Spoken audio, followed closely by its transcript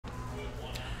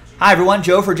Hi everyone,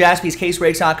 Joe for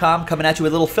JaspysCaseBreaks.com coming at you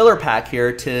with a little filler pack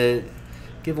here to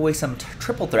give away some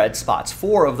triple thread spots.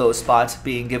 4 of those spots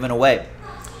being given away.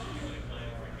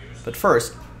 But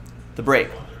first, the break.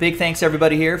 Big thanks to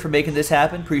everybody here for making this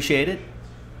happen. Appreciate it.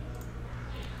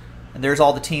 And there's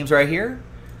all the teams right here.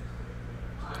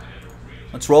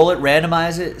 Let's roll it,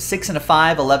 randomize it. 6 and a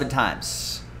 5, 11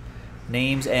 times.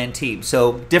 Names and teams.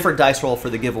 So different dice roll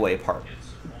for the giveaway part.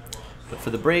 But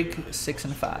for the break, 6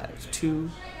 and a 5.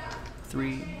 2,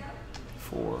 3,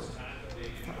 4, 5,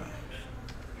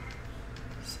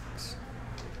 6.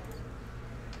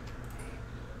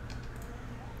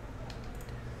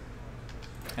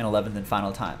 And 11th and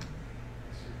final time.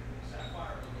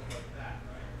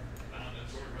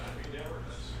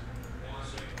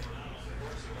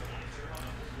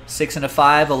 Six and a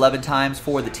 5, 11 times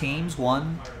for the teams.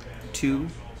 1, 2,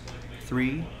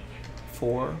 3,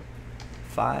 4,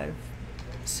 5,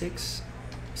 6,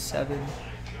 7,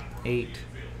 8,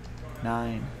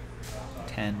 9,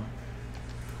 10,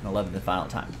 and 11th and final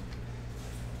time.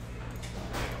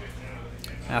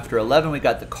 After 11, we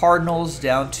got the Cardinals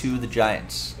down to the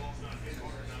Giants.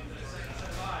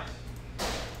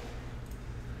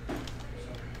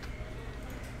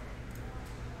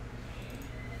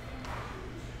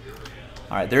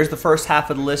 All right, there's the first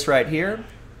half of the list right here.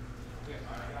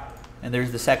 And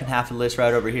there's the second half of the list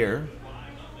right over here.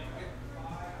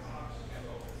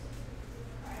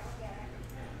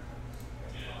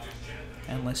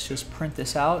 And let's just print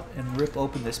this out and rip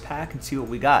open this pack and see what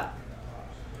we got.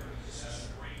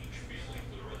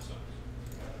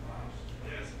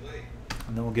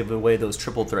 And then we'll give away those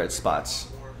triple thread spots.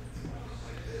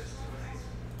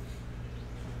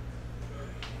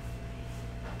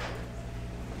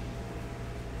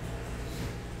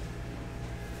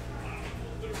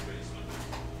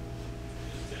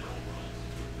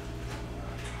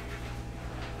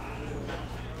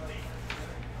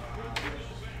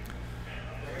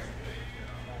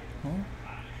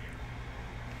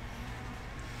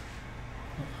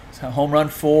 So home run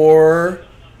for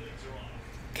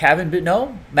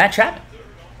Matt Chapman.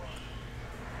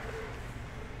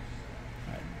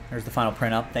 All right, there's the final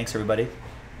print up. Thanks, everybody.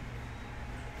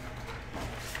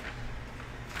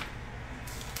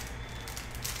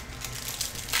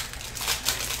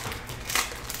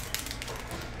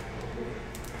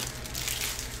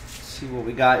 Let's see what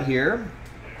we got here.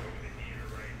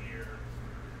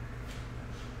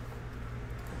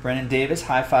 Brennan Davis,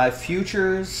 High Five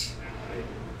Futures.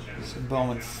 Some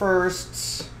Bowman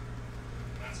firsts.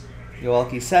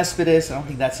 Yoelqui Cespedes. I don't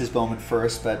think that's his Bowman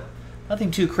first, but nothing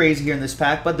too crazy here in this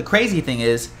pack. But the crazy thing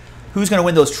is, who's going to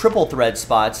win those triple thread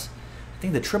spots? I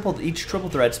think each triple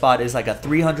thread spot is like a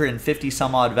 350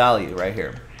 some odd value right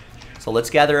here. So let's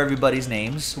gather everybody's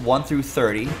names, 1 through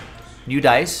 30. New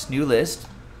dice, new list.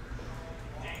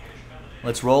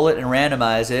 Let's roll it and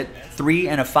randomize it. 3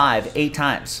 and a 5, 8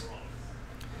 times.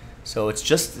 So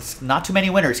it's not too many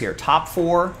winners here. Top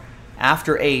 4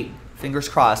 after 8. Fingers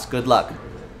crossed. Good luck.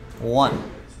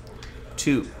 1,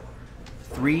 2,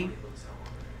 3,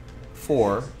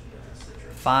 4,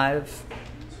 5,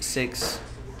 6,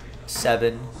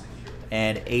 7,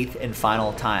 and 8th and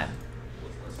final time.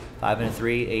 5 and a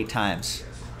 3, 8 times.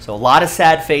 So a lot of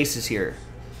sad faces here,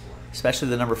 especially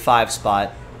the number 5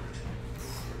 spot.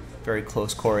 Very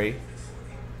close, Corey.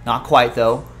 Not quite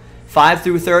though. 5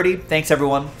 through 30. Thanks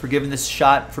everyone for giving this a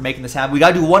shot, for making this happen. We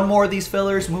got to do one more of these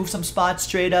fillers, move some spots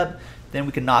straight up, then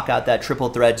we can knock out that triple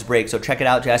threads break. So check it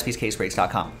out,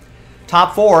 JaspysCaseBreaks.com.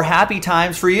 Top 4, happy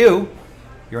times for you.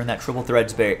 You're in that triple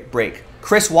threads break.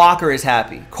 Chris Walker is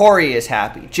happy. Corey is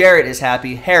happy. Jarrett is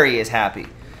happy. Harry is happy.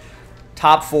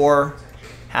 Top 4,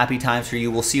 happy times for you.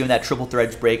 We'll see you in that triple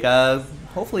threads break.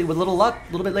 Hopefully with a little luck,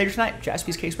 a little bit later tonight.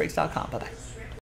 JaspysCaseBreaks.com. Bye-bye.